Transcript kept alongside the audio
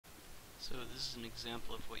So this is an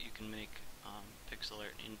example of what you can make pixel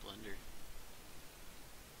art in Blender.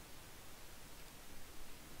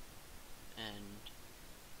 And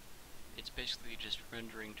it's basically just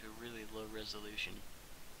rendering to a really low resolution.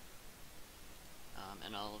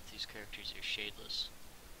 And all of these characters are shadeless.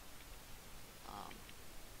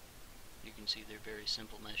 You can see they're very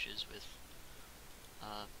simple meshes with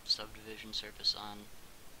subdivision surface on,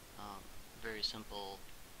 very simple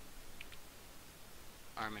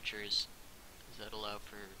armatures that allow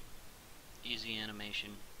for easy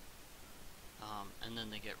animation, and then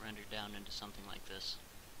they get rendered down into something like this,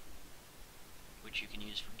 which you can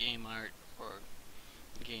use for game art or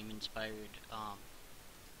game-inspired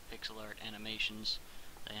pixel art animations.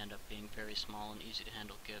 They end up being very small and easy to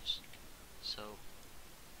handle GIFs. So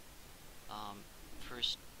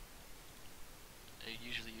first, I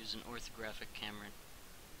usually use an orthographic camera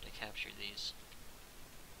to capture these.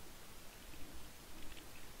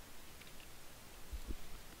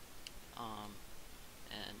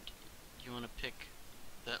 And you want to pick,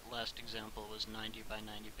 that last example was 90 by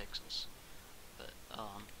 90 pixels, but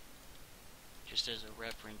just as a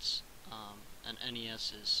reference, an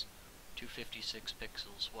NES is 256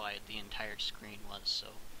 pixels wide, the entire screen was, so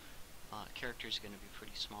character is going to be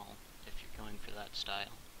pretty small if you're going for that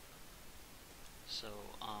style. So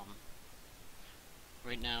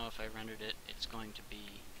right now if I rendered it, it's going to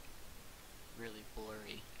be really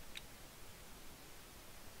blurry.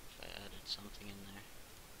 If I added something in there,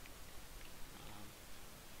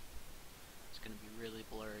 it's going to be really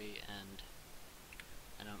blurry, and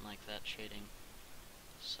I don't like that shading.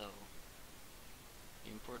 So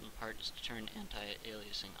the important part is to turn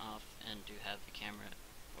anti-aliasing off and to have the camera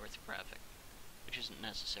orthographic, which isn't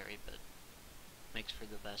necessary, but makes for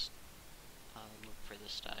the best look for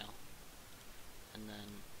this style. And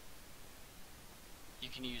then you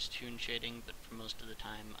can use Toon Shading, but for most of the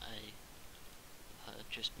time I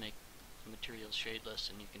just make materials shadeless,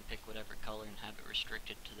 and you can pick whatever color and have it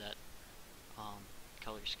restricted to that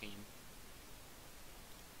color scheme.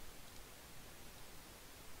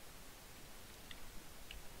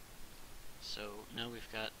 So now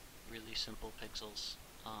we've got really simple pixels,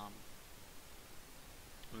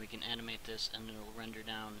 and we can animate this and it'll render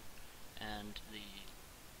down, and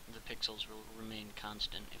the pixels will remain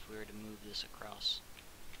constant if we were to move this across.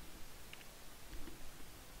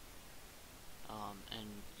 And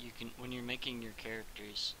you can, when you're making your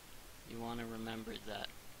characters, you want to remember that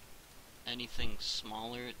anything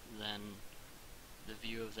smaller than the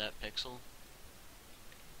view of that pixel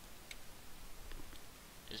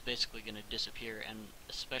is basically going to disappear, and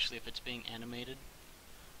especially if it's being animated,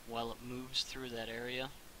 while it moves through that area,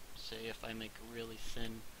 say if I make a really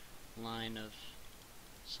thin line of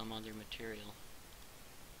some other material,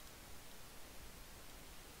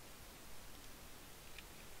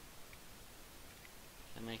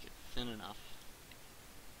 if I make it thin enough,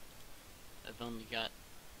 I've only got,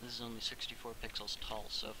 this is only 64 pixels tall,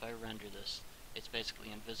 so if I render this, it's basically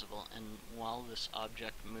invisible, and while this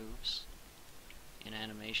object moves in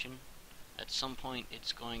animation, at some point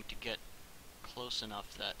it's going to get close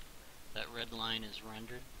enough that that red line is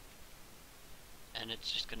rendered, and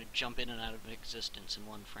it's just going to jump in and out of existence in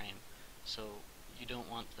one frame. So you don't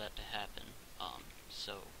want that to happen.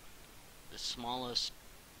 So the smallest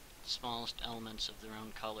elements of their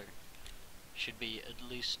own color should be at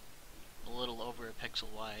least a little over a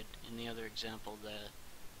pixel wide. In the other example,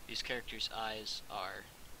 these characters' eyes are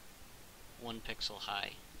 1 pixel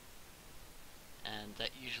high, and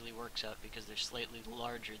that usually works out because they're slightly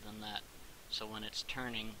larger than that. So when it's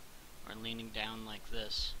turning or leaning down like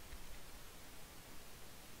this,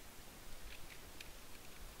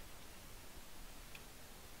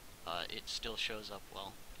 it still shows up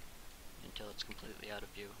well until it's completely out of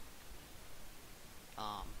view.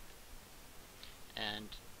 And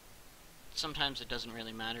sometimes it doesn't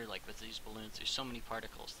really matter, like with these balloons, there's so many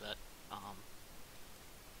particles that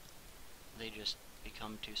they just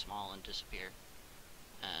become too small and disappear,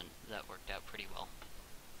 and that worked out pretty well.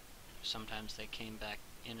 Sometimes they came back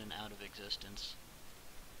in and out of existence.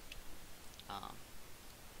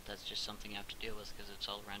 That's just something you have to deal with because it's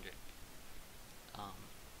all rendered.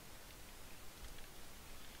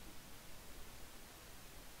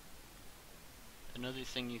 Another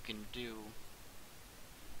thing you can do,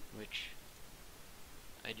 which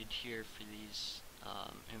I did here for these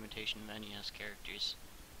imitation of NES characters,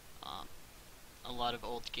 a lot of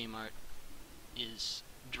old game art is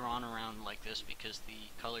drawn around like this because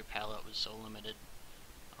the color palette was so limited.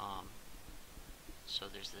 So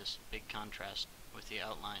there's this big contrast with the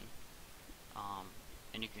outline,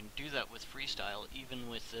 and you can do that with freestyle even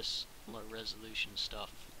with this low resolution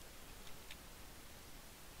stuff.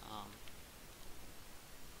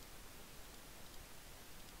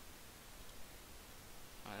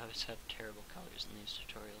 always have terrible colors in these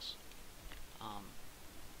tutorials.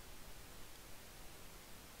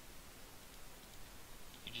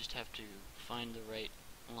 You just have to find the right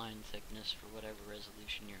line thickness for whatever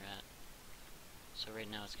resolution you're at. So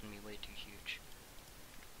right now it's going to be way too huge.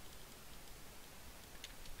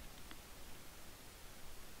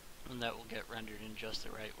 And that will get rendered in just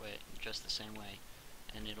the right way, just the same way.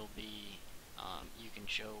 And it'll be, you can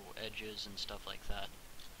show edges and stuff like that.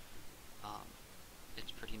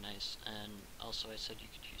 It's pretty nice. And also I said you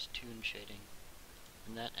could use Toon Shading.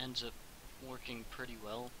 And that ends up working pretty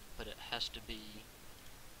well, but it has to be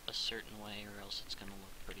a certain way or else it's going to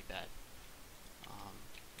look pretty bad.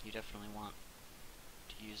 You definitely want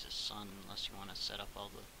to use a sun unless you want to set up all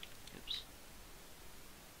the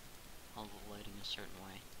lighting a certain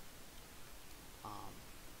way.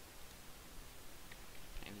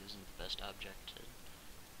 Maybe this isn't the best object to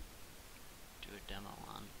do a demo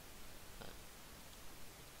on, but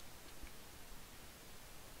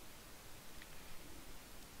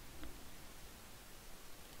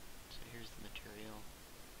so here's the material.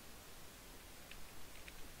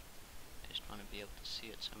 I just want to be able to see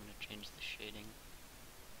it, so I'm going to change the shading.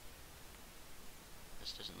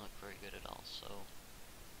 This doesn't look very good at all, so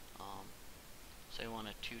say I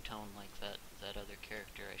want a two-tone like that other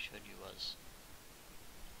character I showed you was.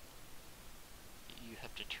 You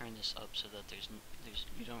have to turn this up so that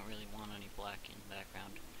you don't really want any black in the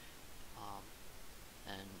background,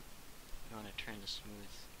 and you want to turn the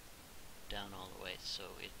smooth down all the way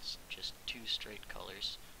so it's just two straight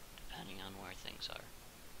colors depending on where things are.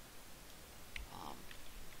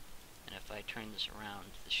 And if I turn this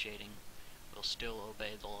around, the shading will still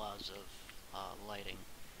obey the laws of lighting,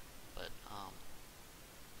 but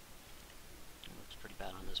it looks pretty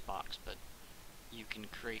bad on this box, but you can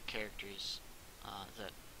create characters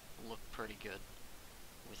that look pretty good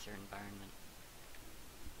with their environment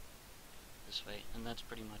this way, and that's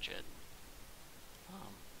pretty much it.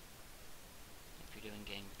 If you're doing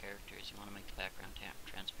game characters, you want to make the background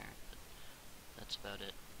transparent, but that's about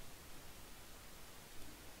it.